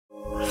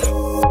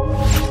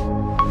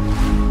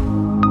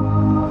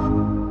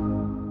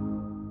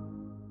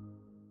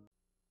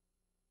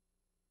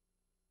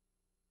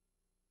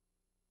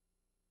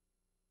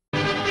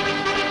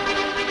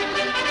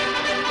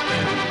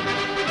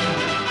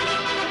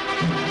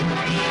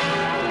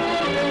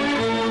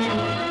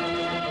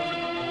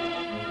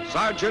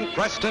Sergeant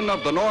Preston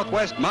of the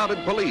Northwest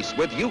Mounted Police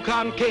with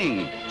Yukon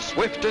King,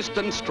 swiftest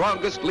and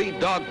strongest lead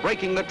dog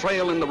breaking the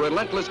trail in the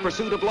relentless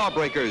pursuit of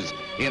lawbreakers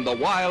in the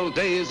wild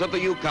days of the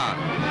Yukon.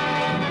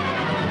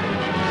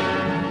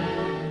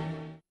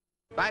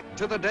 Back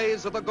to the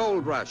days of the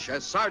gold rush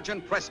as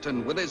Sergeant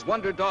Preston with his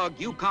wonder dog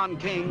Yukon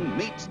King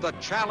meets the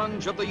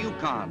challenge of the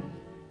Yukon.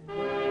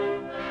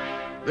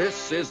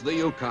 This is the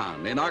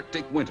Yukon in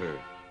Arctic winter,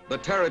 the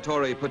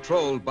territory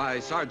patrolled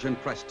by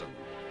Sergeant Preston,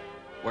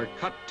 where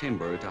cut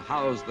timber to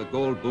house the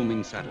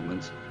gold-booming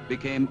settlements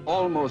became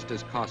almost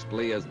as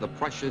costly as the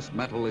precious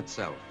metal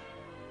itself.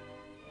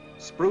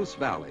 Spruce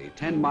Valley,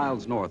 10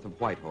 miles north of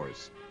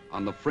Whitehorse,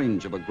 on the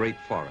fringe of a great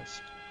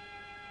forest.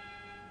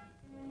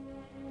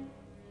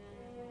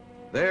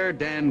 There,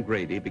 Dan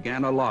Grady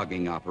began a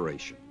logging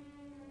operation.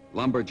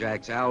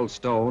 Lumberjacks Al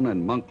Stone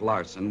and Monk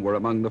Larson were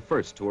among the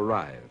first to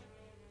arrive.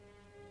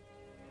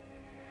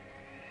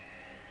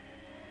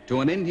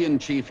 To an Indian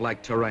chief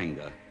like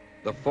Taranga,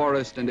 the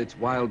forest and its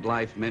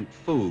wildlife meant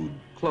food,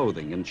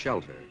 clothing, and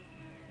shelter,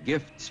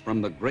 gifts from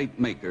the great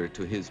maker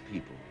to his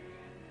people.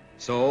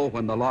 So,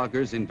 when the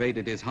loggers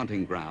invaded his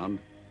hunting ground,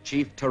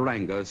 Chief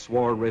Taranga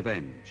swore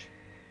revenge.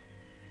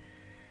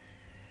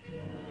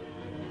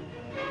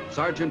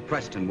 Sergeant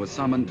Preston was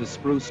summoned to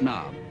Spruce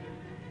Knob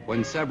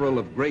when several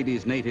of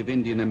Grady's native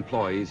Indian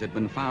employees had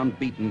been found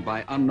beaten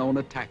by unknown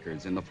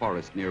attackers in the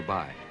forest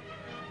nearby.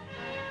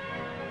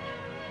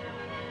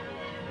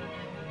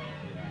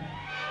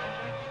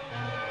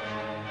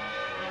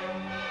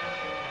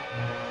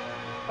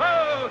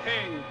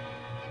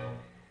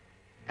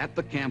 At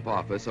the camp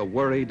office, a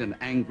worried and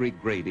angry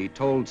Grady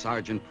told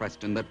Sergeant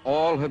Preston that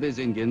all of his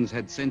Indians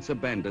had since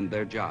abandoned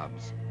their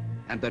jobs,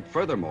 and that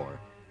furthermore,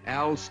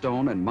 Al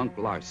Stone and Monk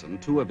Larson,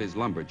 2 of his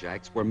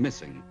lumberjacks, were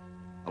missing,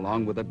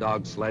 along with a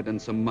dog sled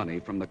and some money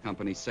from the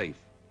company safe.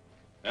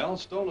 Al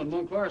Stone and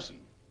Monk Larson.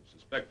 You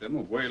suspect them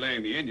of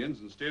waylaying the Indians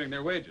and stealing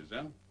their wages,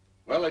 huh?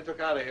 Well, they took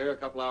out of here a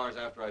couple hours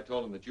after I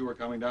told them that you were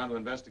coming down to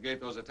investigate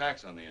those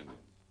attacks on the Indians.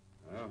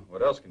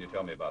 What else can you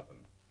tell me about them?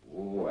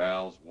 Oh,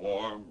 Al's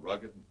warm,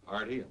 rugged, and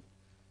hearty, and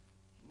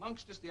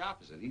Monk's just the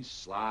opposite. He's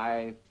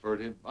sly,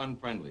 furtive,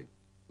 unfriendly.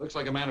 Looks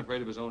like a man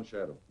afraid of his own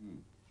shadow.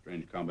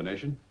 Strange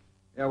combination.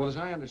 Yeah, well, as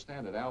I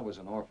understand it, Al was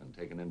an orphan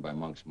taken in by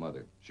Monk's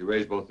mother. She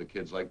raised both the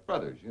kids like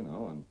brothers, you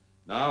know, and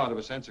now, out of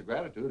a sense of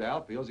gratitude,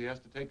 Al feels he has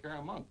to take care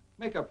of Monk,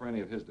 make up for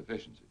any of his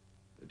deficiencies.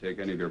 They take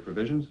any of your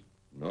provisions?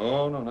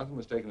 No, nothing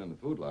was taken in the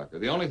food locker.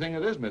 The only thing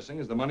that is missing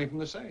is the money from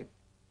the safe.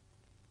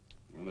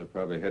 Well, they're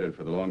probably headed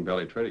for the Long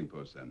Valley Trading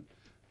Post, then.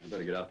 I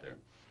better get out there.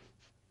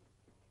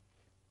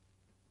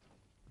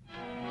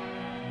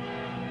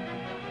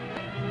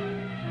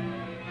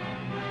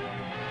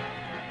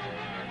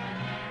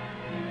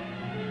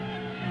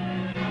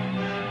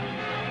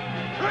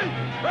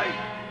 Great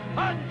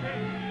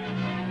hunting!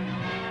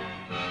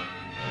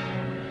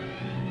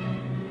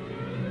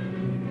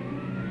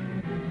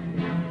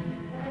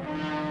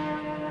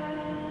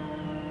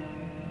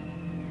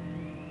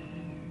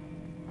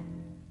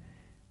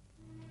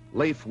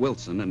 Leif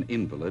Wilson, an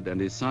invalid,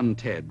 and his son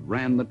Ted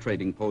ran the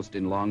trading post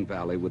in Long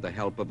Valley with the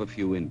help of a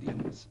few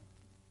Indians.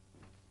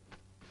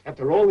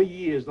 After all the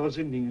years those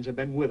Indians have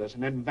been with us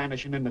and then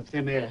vanishing into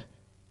thin air.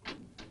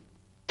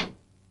 There's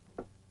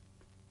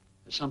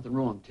something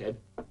wrong, Ted.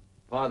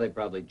 Pa, they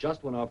probably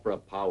just went off for a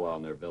powwow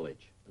in their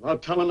village.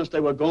 Without telling us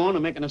they were gone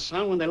and making a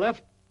sound when they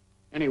left?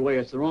 Anyway,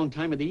 it's the wrong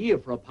time of the year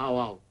for a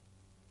powwow.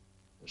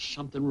 There's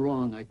something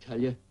wrong, I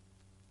tell you.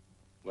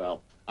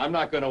 Well, I'm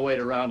not going to wait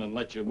around and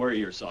let you worry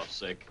yourself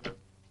sick.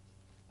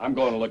 I'm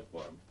going to look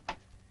for him.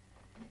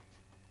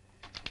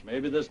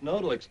 Maybe this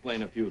note will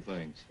explain a few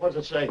things. What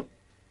does it say?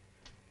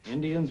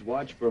 Indians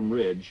watch from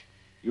ridge.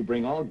 You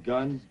bring all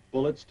guns,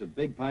 bullets to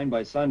Big Pine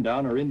by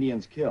sundown or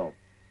Indians kill.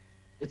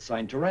 It's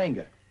signed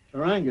Taranga.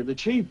 Taranga, the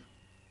chief.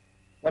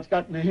 What's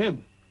gotten to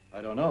him?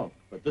 I don't know,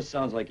 but this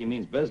sounds like he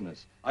means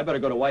business. I better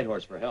go to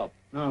Whitehorse for help.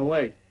 No,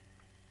 wait.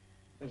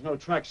 There's no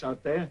tracks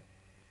out there.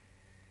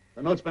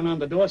 The note's been on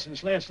the door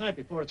since last night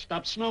before it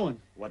stopped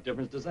snowing. What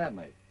difference does that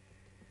make?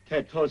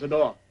 Ted, close the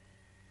door.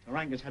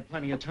 Taranga's had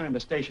plenty of time to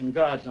station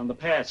guards on the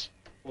pass.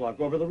 Well, I'll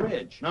go over the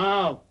ridge.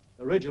 No,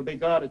 the ridge will be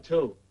guarded,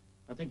 too.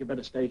 I think you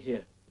better stay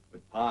here.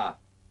 But, Pa.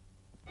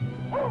 Go,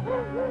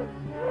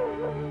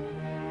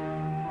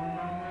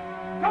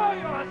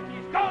 you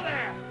Huskies! Go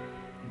there!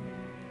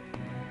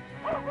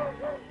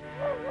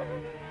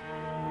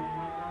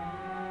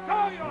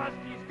 Go, you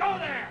Huskies! Go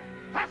there!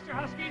 Faster,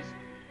 Huskies!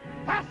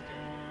 Faster!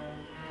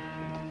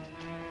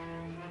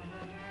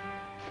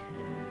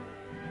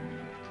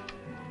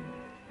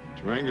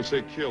 Taranga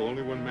say kill,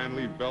 only one man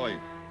leave Valley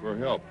for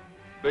help.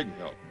 Big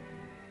help.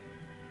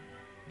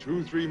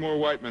 2, 3 more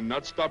white men,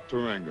 not stop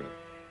Taranga.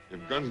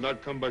 If guns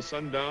not come by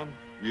sundown,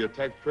 we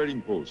attack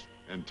trading post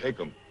and take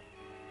them.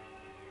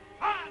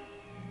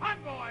 On,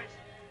 boys!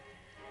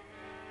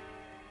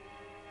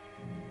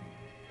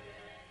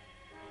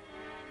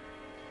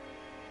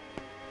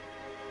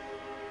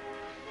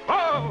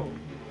 Oh!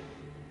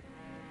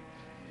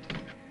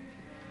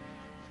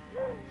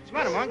 What's the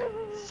matter, Monk?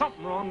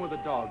 Something wrong with the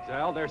dogs,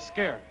 Al. They're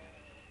scared.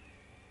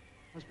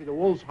 Must be the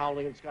wolves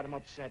howling that's got him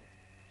upset.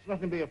 There's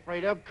nothing to be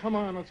afraid of. Come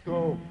on, let's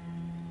go.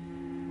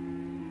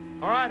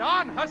 All right,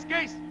 on,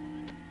 Huskies!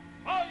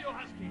 All you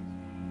Huskies!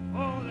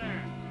 Oh,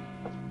 there.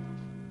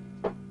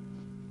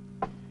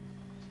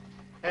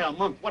 Hey,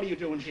 Monk, what are you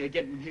doing here?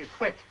 Getting here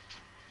quick.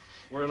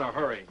 We're in a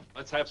hurry.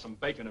 Let's have some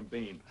bacon and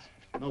beans.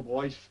 No,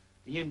 boys.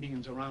 The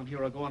Indians around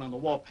here are going on the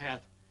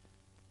warpath.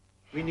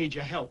 We need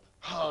your help.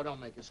 Oh, don't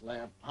make us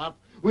laugh, Pop.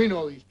 We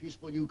know these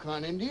peaceful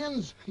Yukon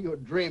Indians. You're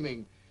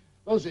dreaming.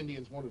 Those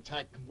Indians won't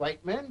attack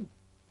white men.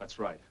 That's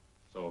right.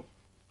 So,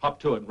 hop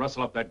to it and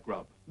rustle up that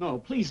grub. No,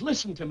 please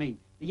listen to me.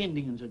 The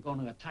Indians are going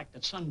to attack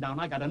at sundown.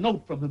 I got a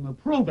note from them to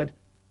prove it.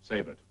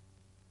 Save it.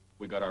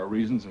 We got our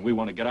reasons, and we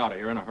want to get out of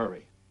here in a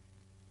hurry.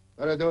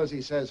 Better do as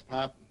he says,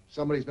 Pop.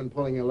 Somebody's been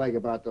pulling your leg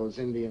about those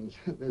Indians.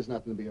 There's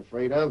nothing to be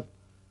afraid of.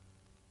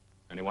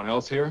 Anyone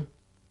else here?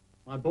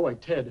 My boy,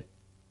 Ted.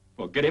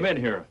 Well, get him in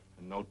here,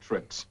 and no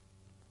tricks.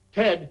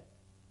 Ted,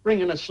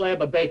 bring in a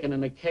slab of bacon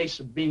and a case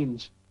of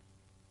beans.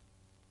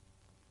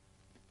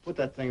 Put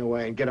that thing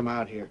away and get him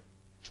out here.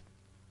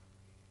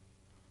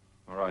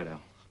 All right, Al.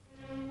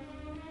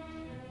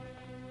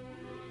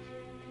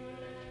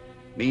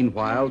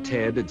 Meanwhile,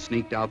 Ted had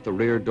sneaked out the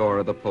rear door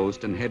of the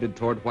post and headed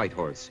toward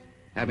Whitehorse,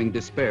 having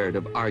despaired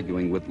of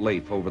arguing with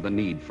Leif over the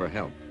need for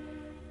help.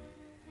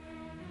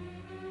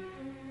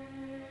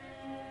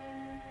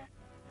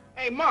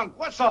 Hey, Monk,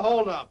 what's the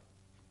holdup?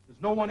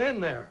 There's no one in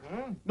there.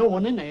 Huh? No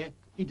one in there.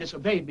 He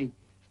disobeyed me.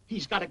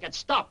 He's got to get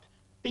stopped.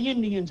 The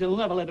Indians will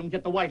never let him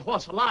get the white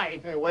horse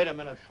alive. Hey, wait a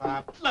minute,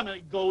 Pop. Let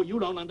me go. You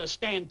don't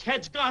understand.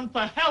 Ted's gone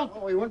for help.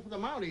 Oh, he went for the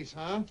Mounties,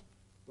 huh?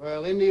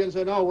 Well, Indians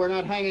or no, we're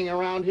not hanging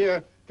around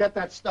here. Get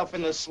that stuff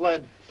in the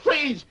sled.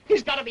 Please,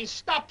 he's got to be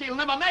stopped. He'll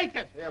never make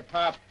it. Here,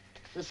 Pop.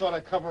 This ought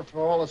to cover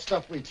for all the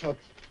stuff we took.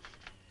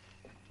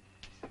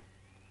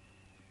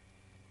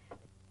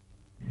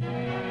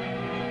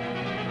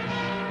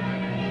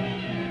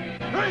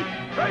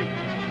 Hey!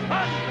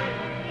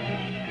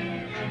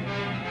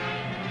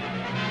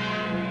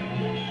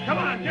 Come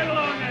on, get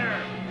along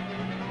there.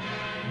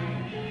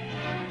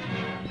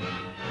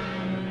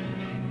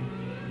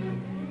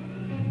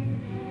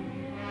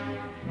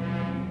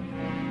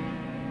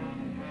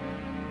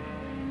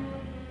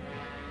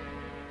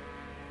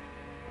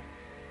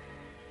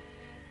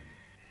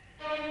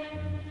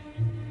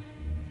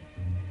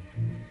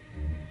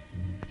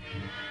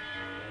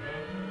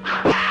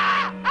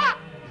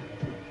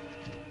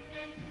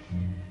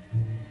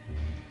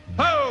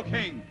 Ho,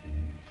 King!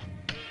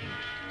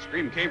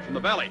 Scream came from the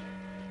valley.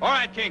 All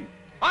right, King.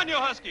 On you,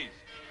 Huskies.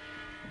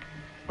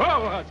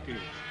 Whoa, Huskies!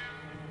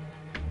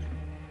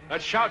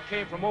 That shout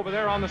came from over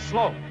there on the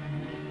slope.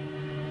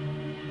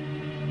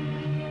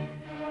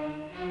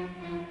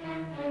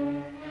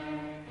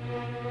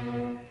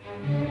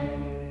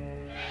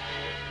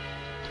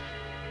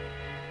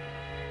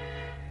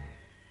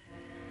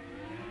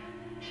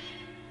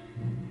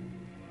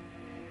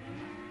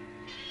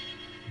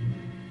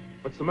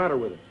 What's the matter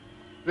with him?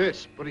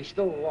 This, but he's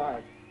still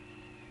alive.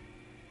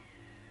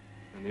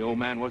 And the old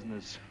man wasn't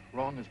as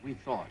wrong as we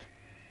thought.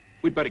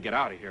 We'd better get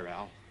out of here,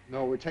 Al.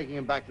 No, we're taking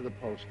him back to the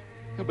post.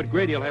 Yeah, but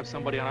Grady will have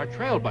somebody on our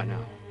trail by now.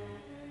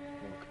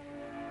 Look,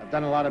 I've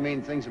done a lot of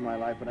mean things in my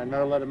life, but I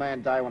never let a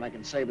man die when I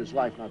can save his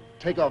life. Now,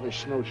 take off his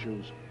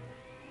snowshoes.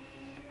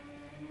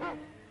 On,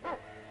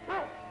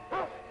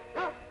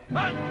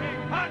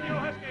 King! On, you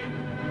Huskies!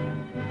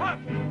 Up!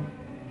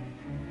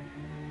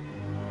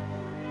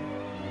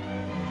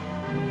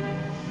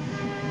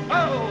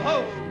 Ho,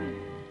 ho!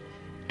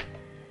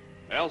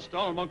 Al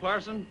Stone and Monk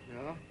Larson?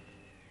 Yeah?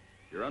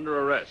 You're under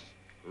arrest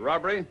for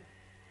robbery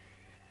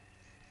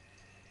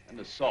and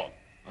assault.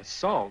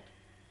 Assault?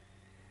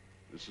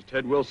 This is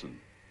Ted Wilson.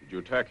 Did you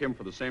attack him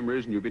for the same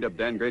reason you beat up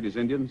Dan Grady's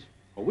Indians?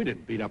 Well, we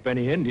didn't beat up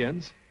any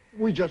Indians.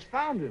 We just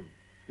found him.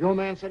 The old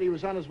man said he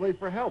was on his way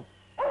for help.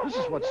 This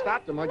is what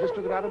stopped him. I just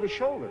took it out of his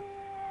shoulder.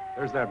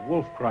 There's that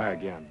wolf cry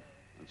again.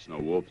 That's no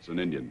wolf, it's an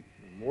Indian.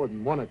 More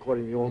than one,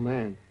 according to the old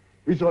man.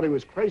 We thought he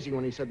was crazy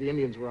when he said the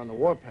Indians were on the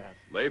warpath.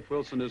 Leif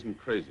Wilson isn't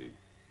crazy.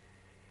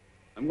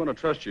 I'm going to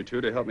trust you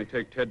two to help me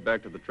take Ted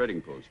back to the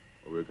trading post,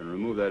 where we can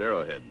remove that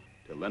arrowhead.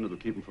 Till then, it'll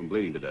keep him from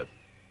bleeding to death.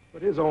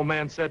 But his old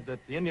man said that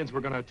the Indians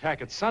were going to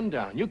attack at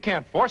sundown. You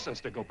can't force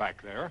us to go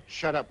back there.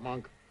 Shut up,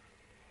 Monk.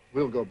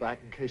 We'll go back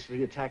in case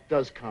the attack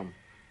does come.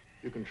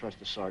 You can trust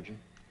the sergeant.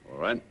 All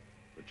right.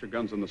 Put your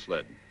guns on the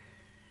sled.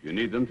 If you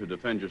need them to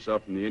defend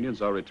yourself from the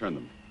Indians, I'll return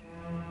them.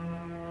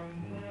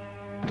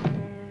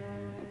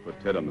 I'll put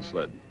Ted on the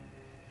sled.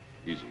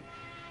 Easy.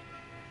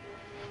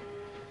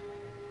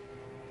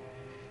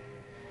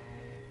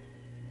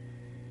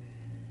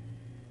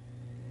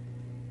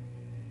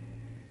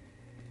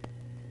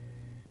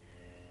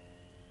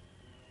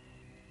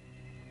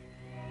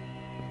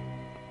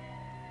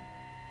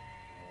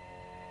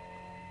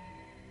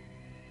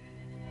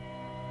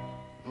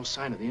 No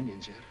sign of the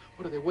Indians yet.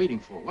 What are they waiting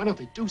for? Why don't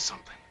they do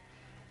something?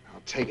 Now,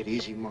 take it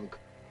easy, Monk.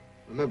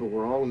 Remember,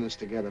 we're all in this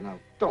together now.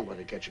 Don't let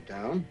it get you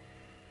down.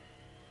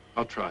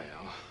 I'll try,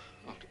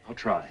 Al. I'll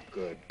try.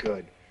 Good,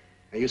 good.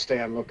 Now, you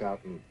stay on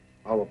lookout, and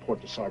I'll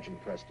report to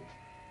Sergeant Preston.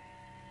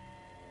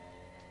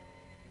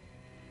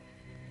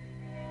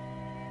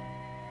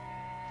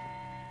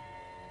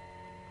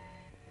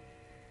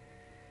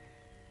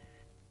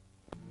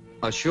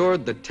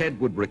 Assured that Ted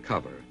would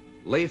recover,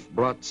 Leif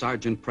brought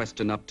Sergeant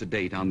Preston up to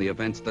date on the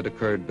events that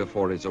occurred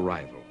before his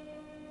arrival.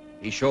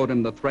 He showed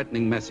him the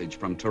threatening message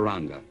from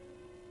Taranga.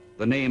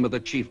 The name of the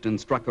chieftain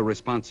struck a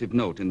responsive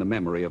note in the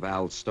memory of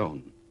Al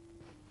Stone.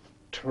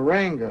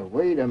 Taranga,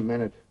 wait a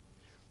minute.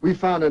 We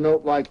found a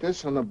note like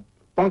this on the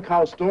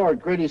bunkhouse door at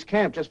Grady's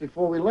camp just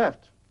before we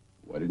left.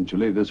 Why didn't you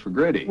leave this for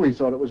Grady? We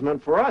thought it was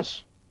meant for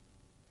us.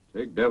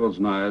 Take Devil's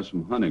Knives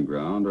from hunting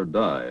ground or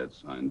die.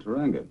 It's signed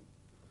Taranga.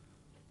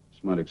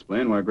 This might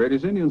explain why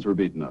Grady's Indians were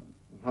beaten up.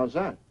 How's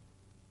that?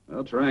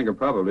 Well, Taranga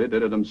probably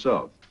did it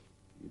himself.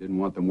 He didn't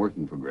want them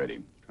working for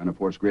Grady, trying to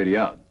force Grady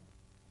out.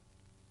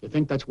 You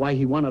think that's why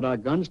he wanted our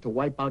guns to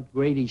wipe out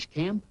Grady's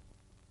camp?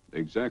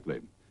 Exactly.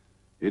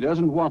 He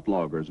doesn't want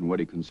loggers in what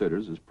he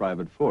considers his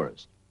private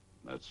forest.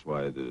 That's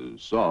why the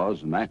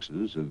saws and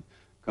axes have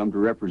come to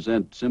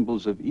represent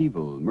symbols of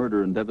evil,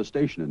 murder, and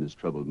devastation in his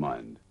troubled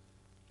mind.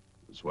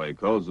 That's why he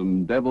calls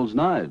them Devil's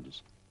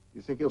Knives.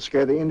 You think he'll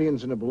scare the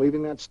Indians into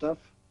believing that stuff?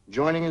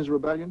 Joining his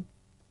rebellion?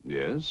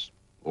 Yes,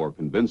 or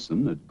convince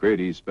them that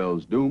Grady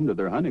spells doom to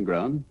their hunting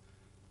ground.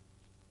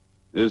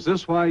 Is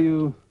this why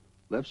you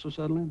left so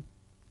suddenly?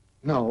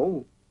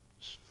 No.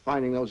 It's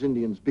finding those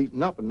Indians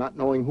beaten up and not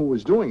knowing who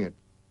was doing it.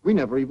 We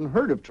never even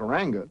heard of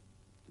Taranga.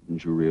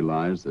 Didn't you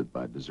realize that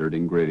by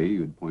deserting Grady,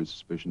 you'd point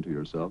suspicion to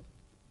yourself?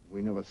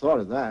 We never thought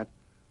of that.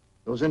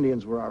 Those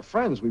Indians were our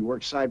friends. We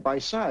worked side by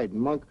side. And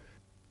Monk...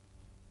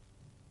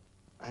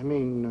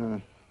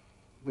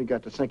 we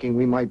got to thinking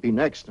we might be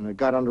next, and it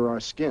got under our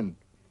skin.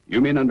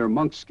 You mean under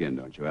Monk's skin,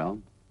 don't you, Al?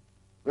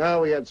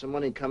 Well, we had some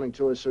money coming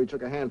to us, so he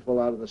took a handful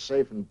out of the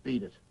safe and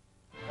beat it.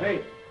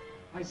 Hey,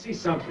 I see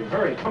something.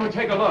 Hurry, come and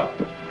take a look.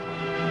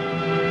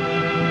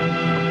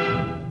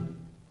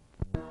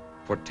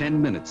 For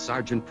 10 minutes,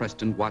 Sergeant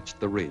Preston watched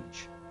the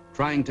ridge,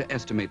 trying to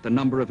estimate the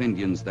number of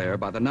Indians there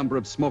by the number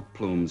of smoke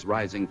plumes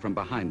rising from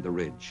behind the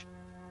ridge.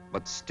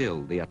 But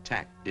still, the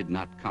attack did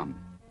not come.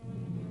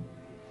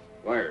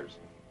 Wires.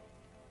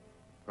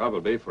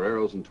 Probably for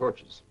arrows and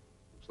torches.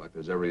 Looks like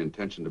there's every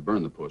intention to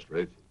burn the post,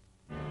 Rafe.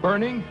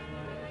 Burning?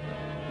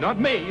 Not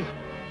me.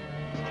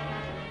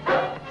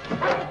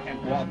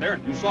 Can't go out there.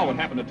 You saw what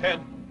happened to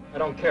Ted. I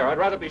don't care. I'd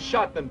rather be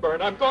shot than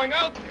burned. I'm going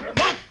out there.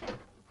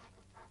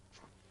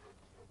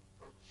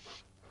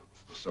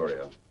 Sorry,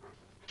 Al.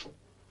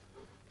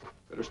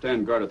 Better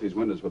stand guard at these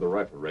windows with a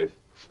rifle, Rafe.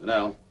 And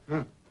Al,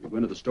 you go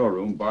into the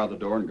storeroom, bar the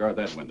door, and guard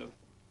that window.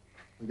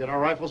 We get our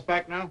rifles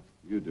back now?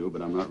 You do,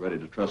 but I'm not ready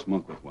to trust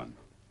Monk with one.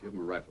 Give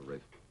him a rifle,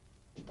 Rafe.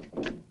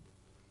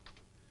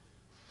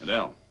 And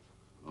Al,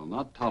 I'll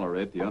not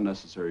tolerate the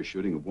unnecessary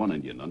shooting of one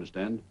Indian,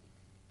 understand?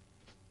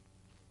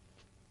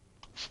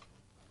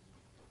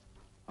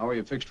 How are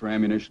you fixed for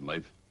ammunition,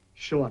 Leif?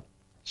 Short.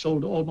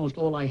 Sold almost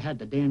all I had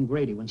to Dan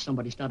Grady when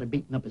somebody started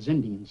beating up his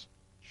Indians.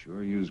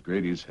 Sure used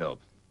Grady's help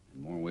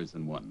in more ways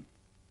than one.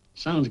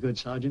 Sounds good,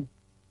 Sergeant.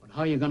 But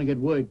how are you going to get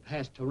word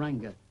past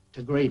Taranga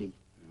to Grady?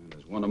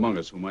 There's one among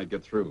us who might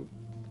get through.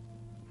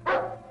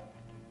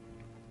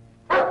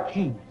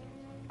 King.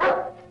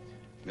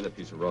 Give me that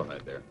piece of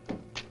rawhide there.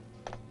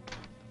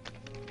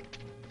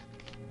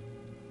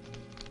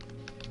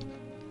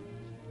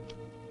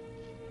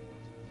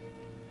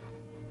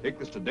 Take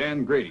this to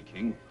Dan Grady,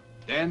 King.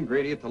 Dan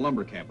Grady at the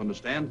lumber camp,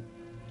 understand?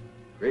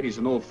 Grady's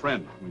an old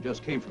friend. We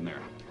just came from there.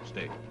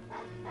 Stay.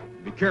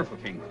 Be careful,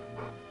 King.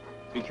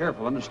 Be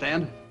careful,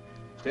 understand?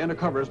 Stay under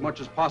cover as much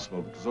as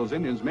possible, because those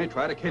Indians may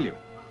try to kill you. Now,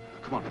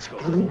 come on, let's go.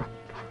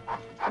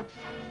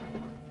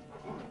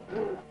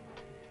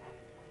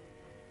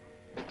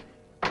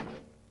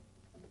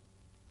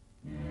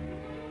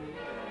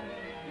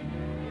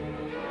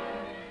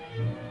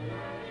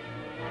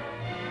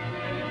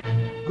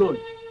 Good.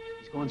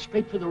 He's going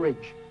straight for the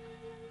ridge.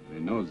 He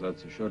knows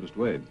that's the shortest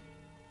way.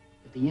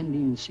 If the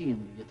Indians see him,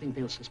 do you think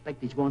they'll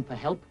suspect he's going for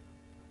help?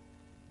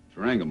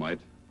 Taranga might.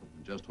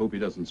 Just hope he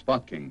doesn't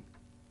spot King.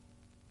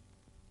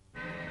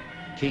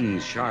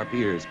 King's sharp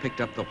ears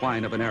picked up the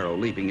whine of an arrow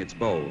leaving its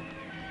bow,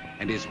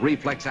 and his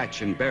reflex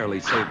action barely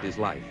saved his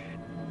life.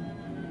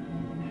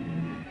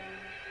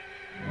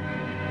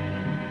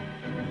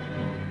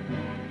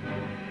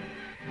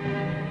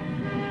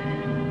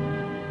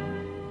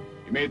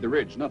 He made the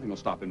ridge. Nothing will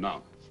stop him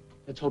now.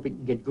 Let's hope he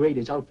can get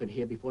Grady's outfit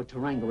here before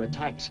Taranga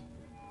attacks.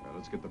 Well,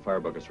 let's get the fire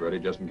buckets ready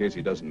just in case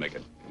he doesn't make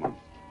it. Come on.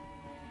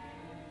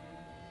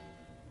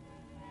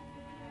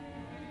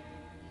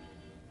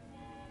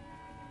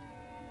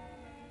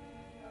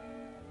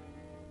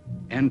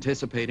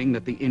 Anticipating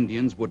that the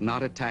Indians would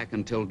not attack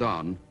until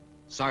dawn,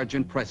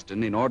 Sergeant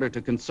Preston, in order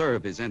to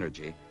conserve his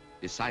energy,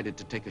 decided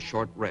to take a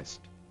short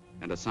rest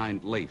and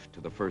assigned Leif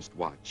to the first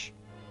watch.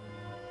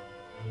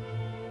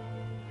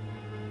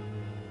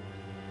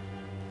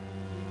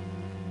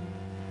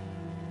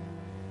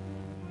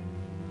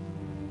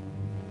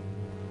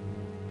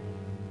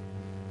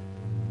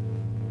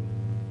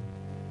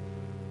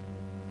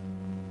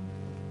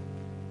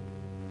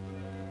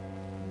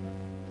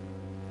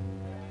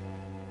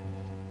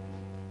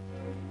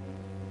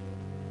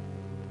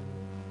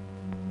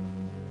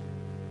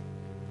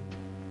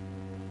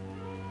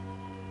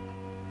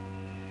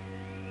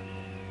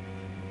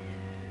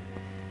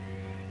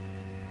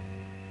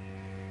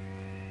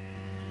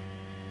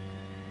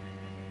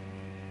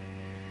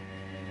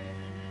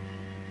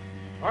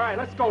 All right,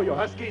 let's go, you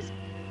Huskies.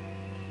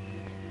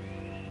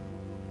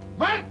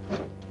 What?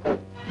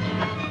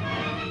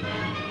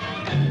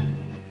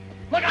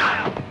 Look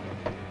out!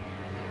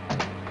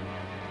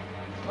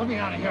 Let me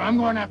out of here. I'm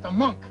going after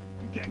Monk.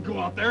 You can't go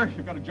out there.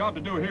 You've got a job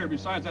to do here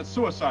besides that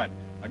suicide.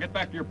 Now get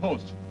back to your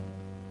post.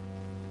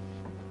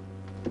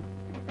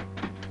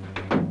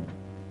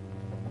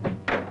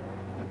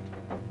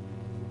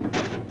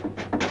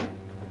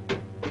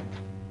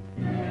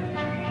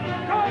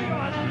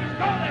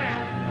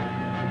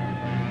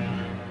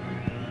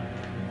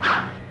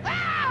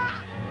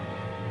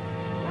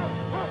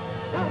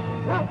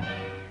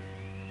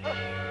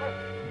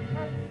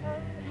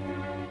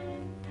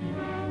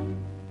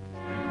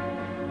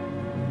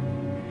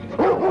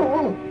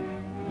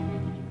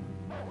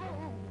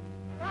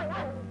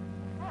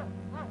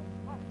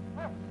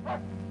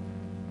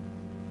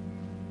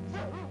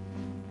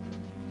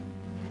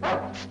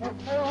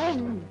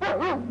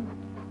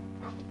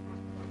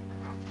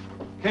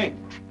 Gayne,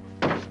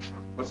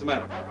 what's the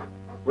matter?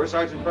 Where's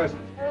Sergeant Preston?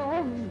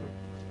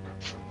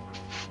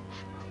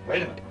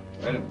 Wait a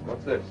minute.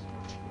 What's this?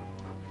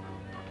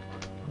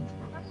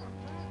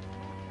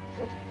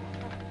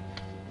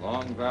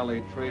 Long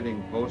Valley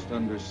Trading Post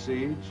under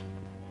siege.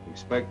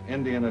 Expect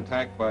Indian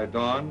attack by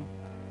dawn.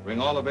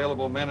 Bring all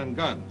available men and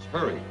guns.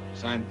 Hurry.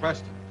 Signed,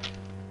 Preston.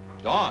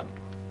 Dawn?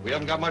 We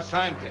haven't got much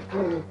time, kid.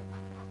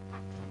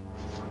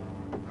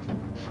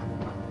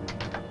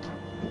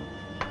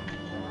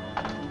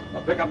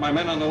 I'll pick up my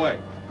men on the way.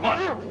 Come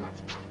on.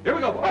 Here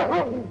we go, boys.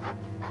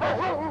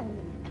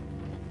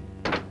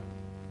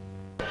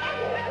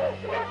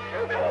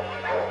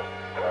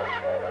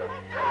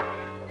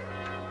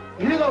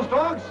 You hear those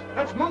dogs?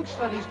 That's Monk's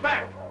son. He's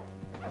back.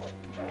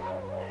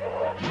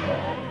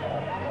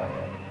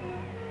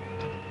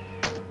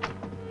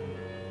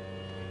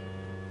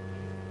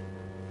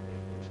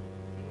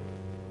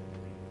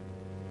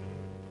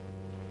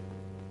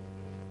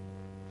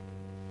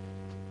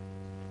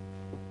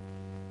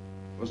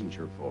 Wasn't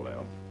your fault,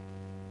 Al.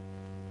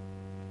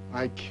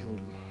 I killed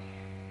him.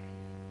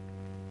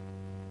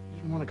 He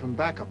didn't want to come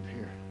back up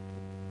here.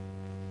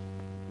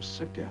 He was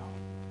sick, Al.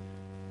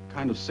 The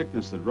kind of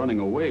sickness that running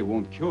away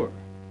won't cure.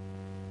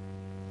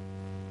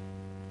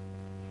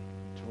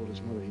 He told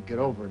his mother he'd get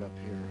over it up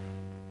here.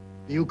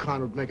 The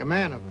Yukon would make a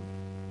man of him.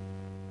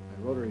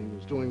 I wrote her he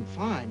was doing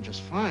fine,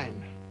 just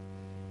fine.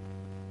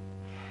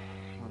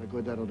 A lot of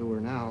good that'll do her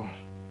now.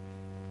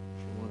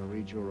 She'll want to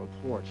read your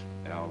report.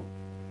 Al,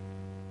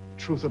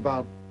 Truth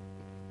about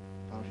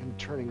him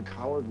turning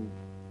coward will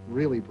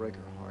really break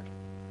her heart.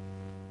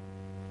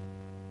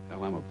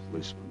 Al, I'm a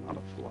policeman, not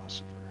a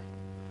philosopher.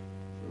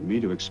 For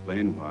me to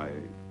explain why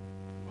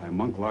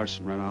Monk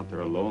Larson ran out there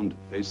alone to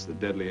face the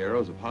deadly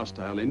arrows of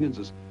hostile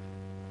Indians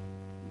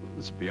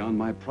it's beyond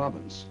my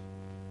province.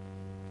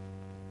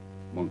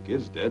 Monk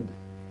is dead.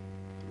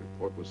 The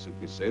report will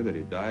simply say that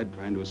he died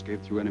trying to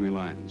escape through enemy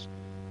lines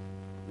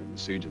during the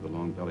siege of the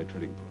Long Valley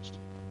Trading Post.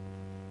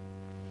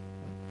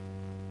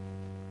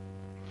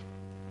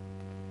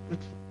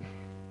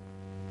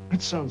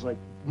 It sounds like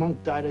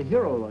Monk died a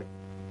hero, like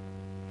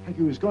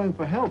he was going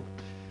for help.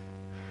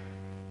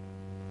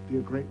 Be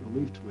a great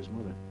relief to his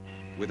mother.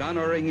 With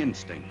unerring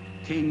instinct,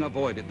 King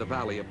avoided the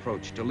valley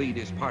approach to lead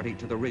his party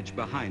to the ridge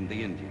behind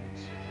the Indians.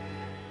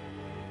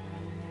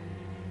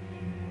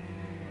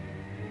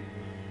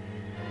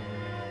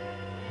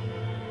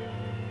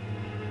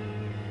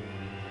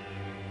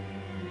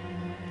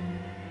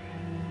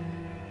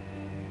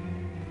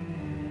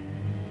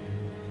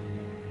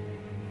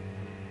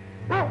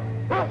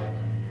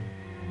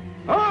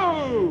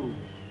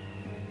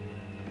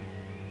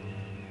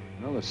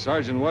 Well, the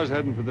sergeant was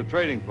heading for the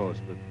trading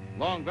post, but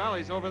Long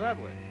Valley's over that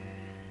way.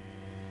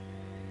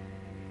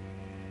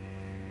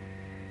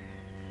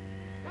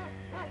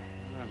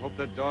 I hope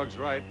that dog's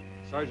right.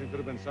 Sergeant could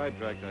have been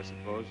sidetracked, I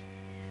suppose.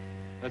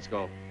 Let's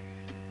go.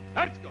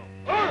 Let's go.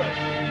 All right.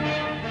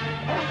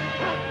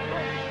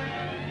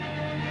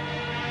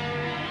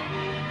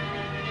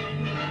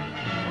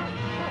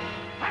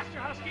 Faster,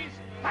 Huskies!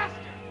 Faster!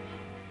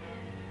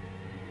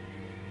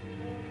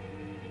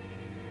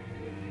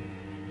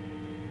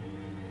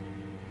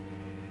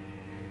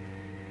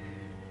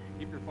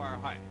 Keep your fire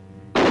high.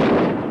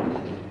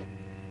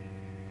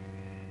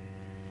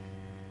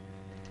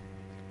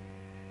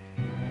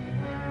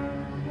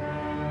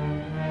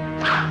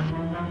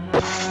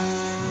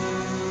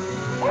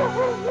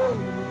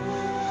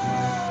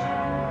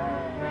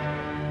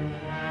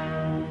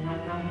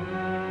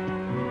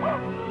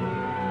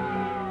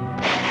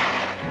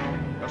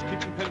 Just keep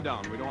them pinned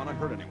down. We don't want to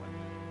hurt anyone.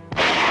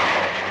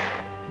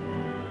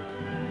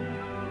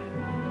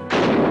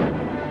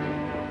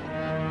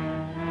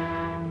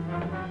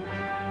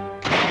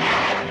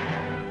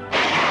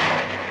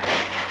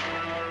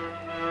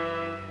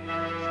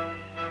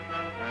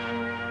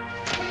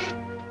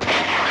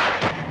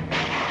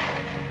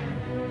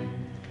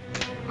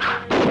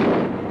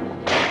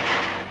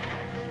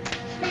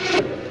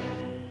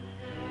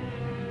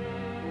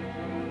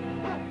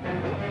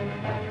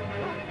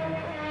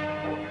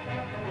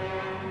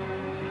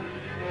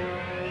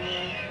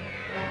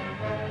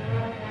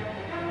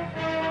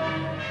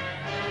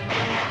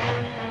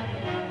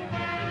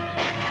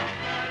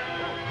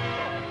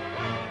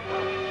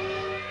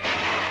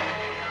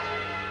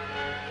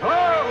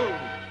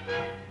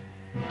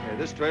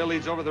 This trail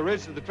leads over the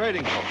ridge to the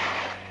trading post.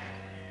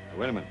 Now,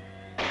 wait a minute.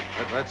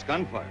 That's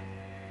gunfire.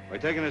 By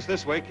taking us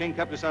this way, King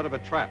kept us out of a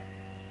trap.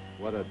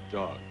 What a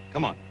dog.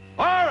 Come on.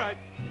 All right.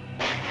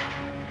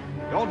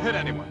 Don't hit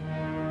anyone.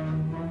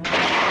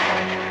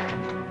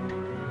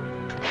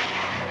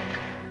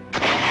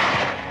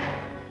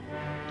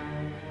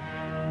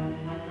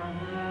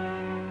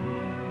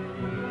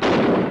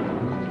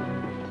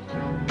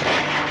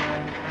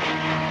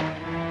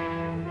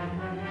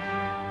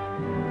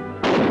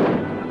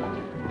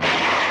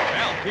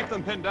 Keep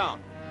them pinned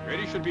down.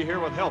 Grady should be here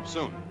with help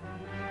soon.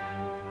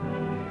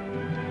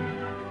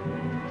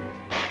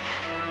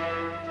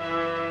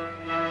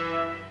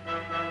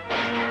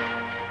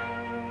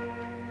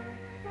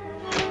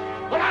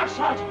 Look out,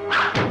 Sergeant!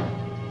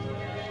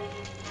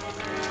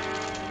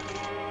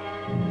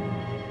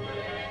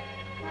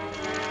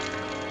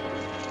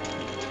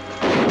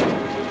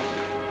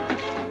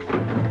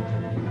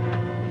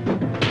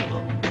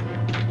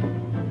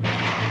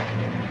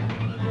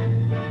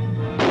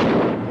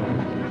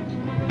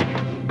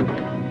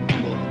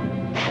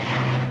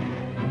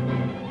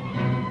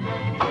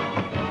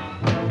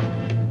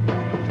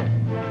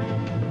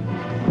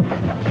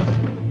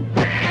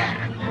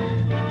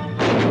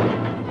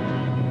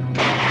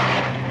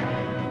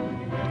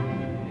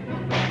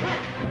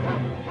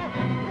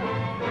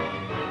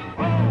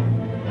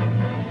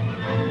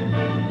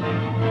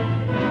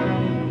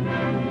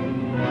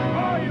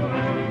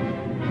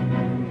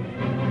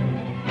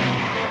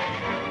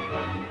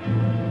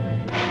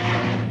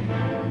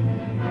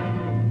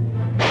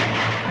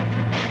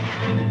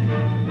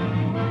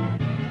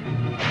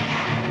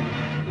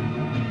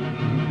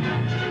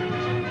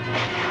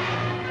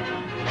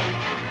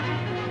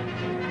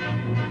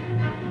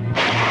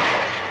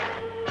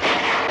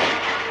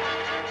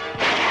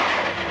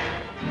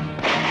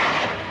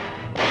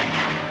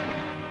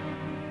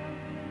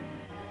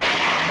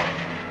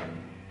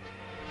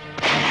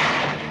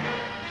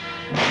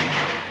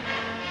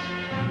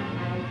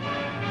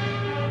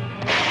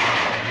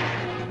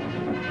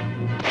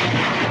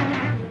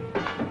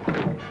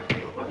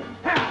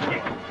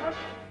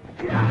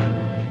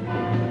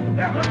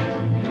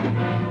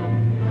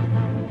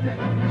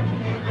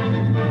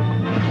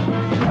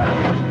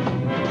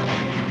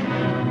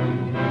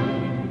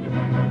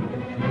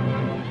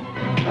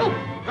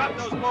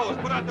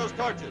 Those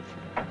torches.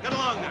 Get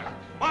along there.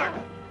 Mark!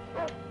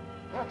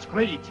 It's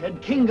Grady,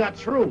 Ted. King got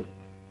through.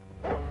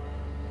 All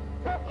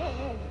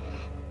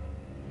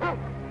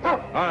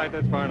right,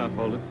 that's far enough.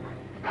 Hold it.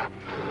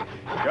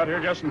 Got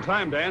here just in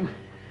time, Dan.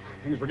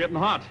 Things were getting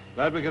hot.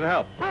 Glad we could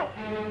help.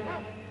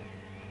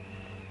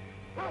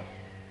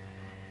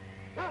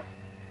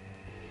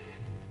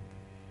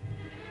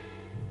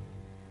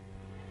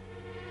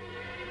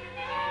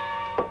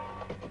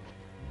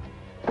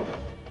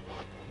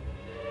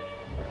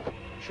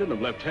 Shouldn't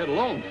have left Ted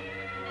alone.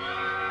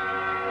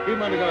 Keep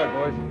him under guard,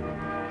 boys.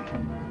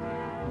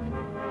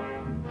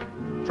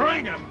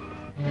 Taranga!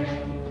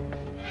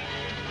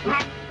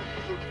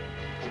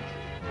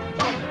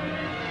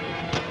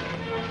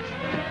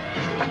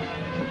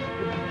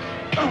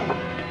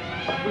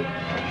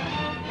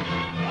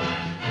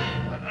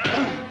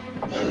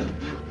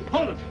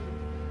 Hold it!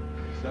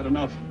 Said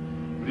enough.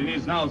 What he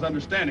needs now is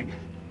understanding.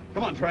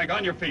 Come on, Taranga,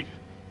 on your feet.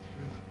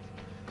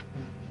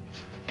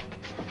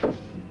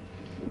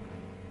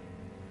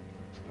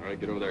 All right,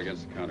 get over there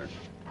against the counter.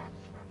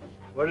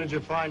 Where did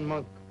you find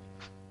Monk?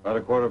 About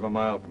a quarter of a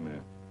mile from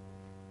here.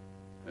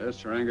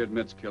 Yes, Taranga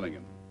admits killing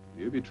him.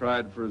 He'll be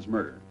tried for his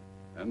murder.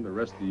 And the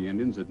rest of the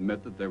Indians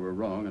admit that they were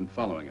wrong in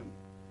following him.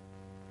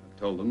 I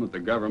told them that the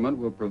government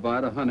will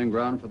provide a hunting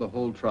ground for the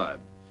whole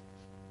tribe.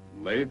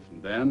 And Leif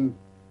and Dan,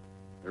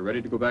 they're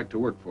ready to go back to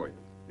work for you,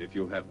 if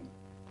you'll have them.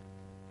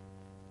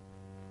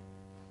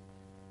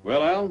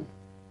 Well, Al?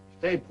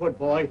 Stay put,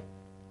 boy.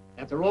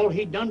 After all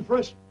he'd done for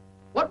us,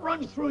 what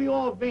runs through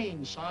your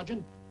veins,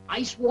 Sergeant?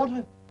 Ice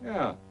water?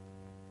 Yeah. Well,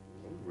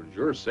 it was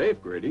your safe,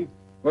 Grady.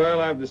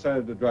 Well, I've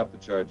decided to drop the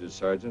charges,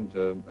 Sergeant.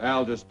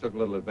 Al just took a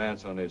little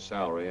advance on his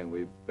salary, and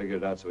we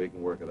figured it out so he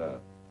can work it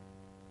out.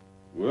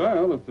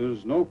 Well, if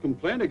there's no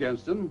complaint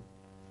against him,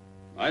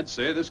 I'd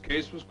say this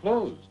case was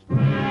closed.